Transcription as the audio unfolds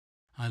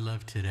I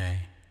love today.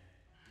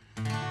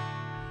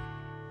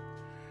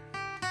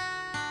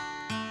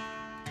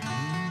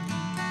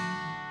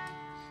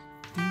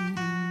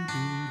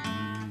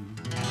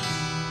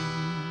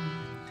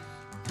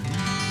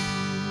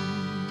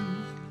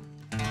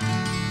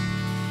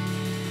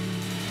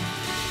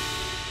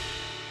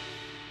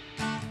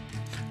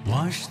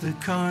 Wash the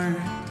car,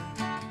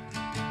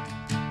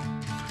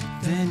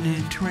 then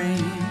it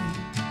rained.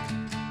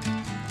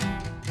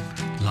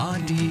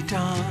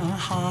 La-dee-da,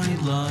 I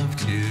love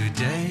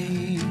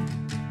today.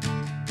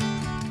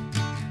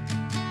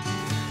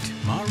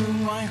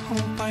 Tomorrow I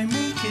hope I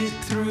make it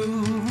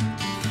through.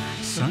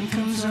 Sun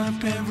comes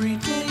up every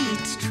day,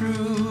 it's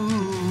true.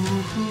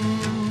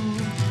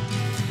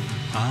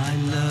 I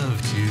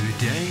love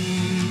today.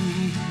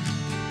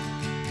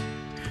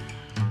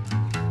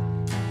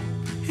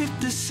 If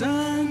the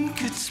sun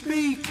could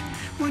speak,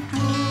 what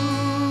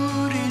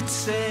would it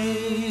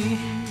say?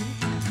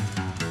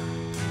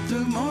 The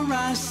more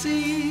I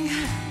see,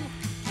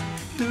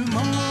 the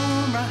more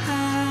I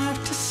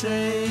have to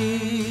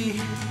say.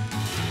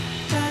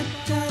 Da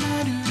da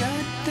da do da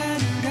da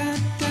do da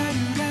da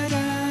do da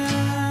da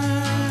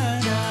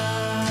da.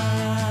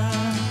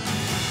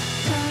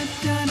 Da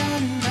da da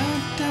do da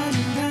da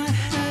do da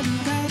da do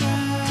da da.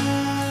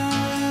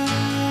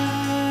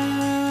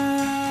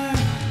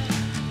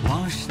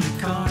 Wash the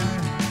car,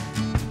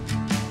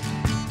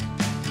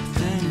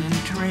 then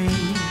it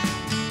rained.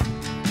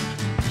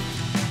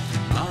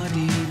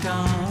 La-dee-da,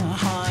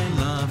 I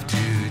love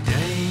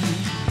today.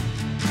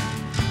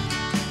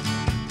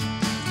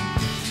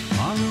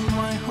 Tomorrow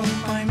I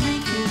hope I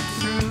make it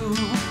through.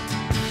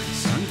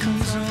 Sun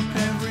comes up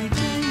every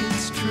day,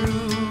 it's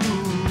true.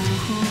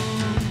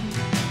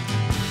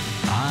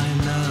 I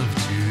love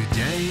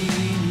today.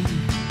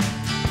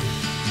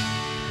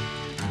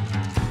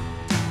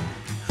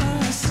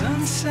 A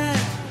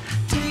sunset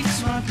takes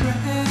my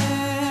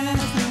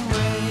breath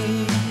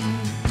away.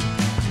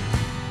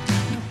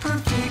 A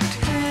perfect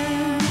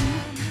end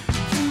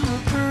to a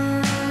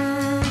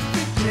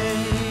perfect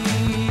day.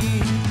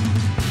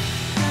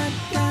 Da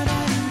da da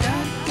da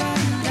da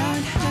da da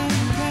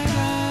da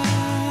da.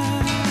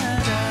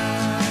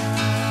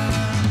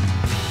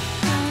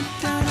 Da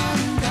da da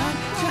da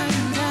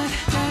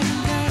da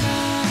da da.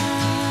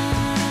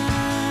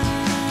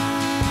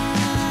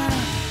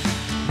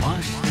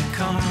 Wash the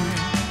car,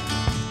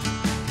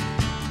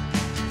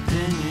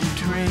 then it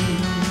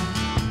rained.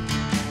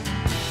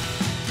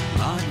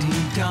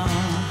 La-dee-da,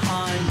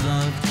 I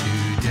love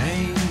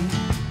today.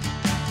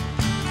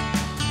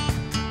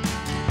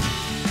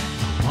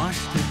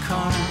 Wash the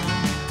car,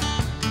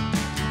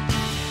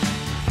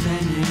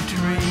 then it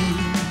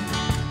rained.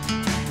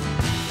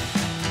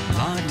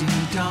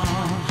 La-dee-da,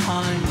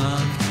 I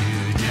love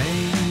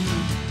today.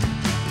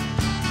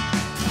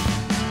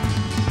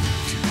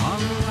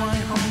 Tomorrow I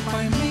hope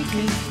I make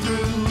it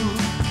through.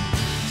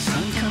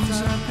 Sun comes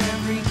up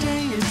every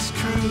day, it's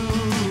true.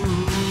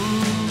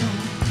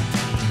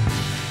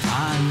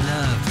 I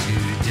love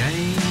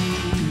today.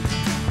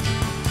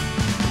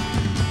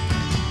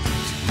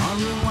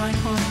 Tomorrow I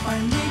hope I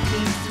make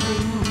it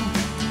through.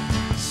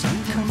 Sun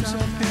comes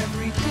up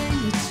every day,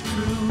 it's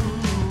true.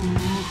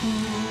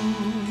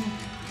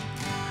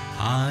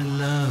 I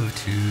love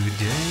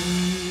today.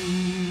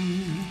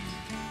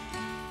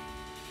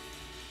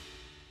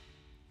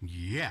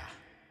 Yeah.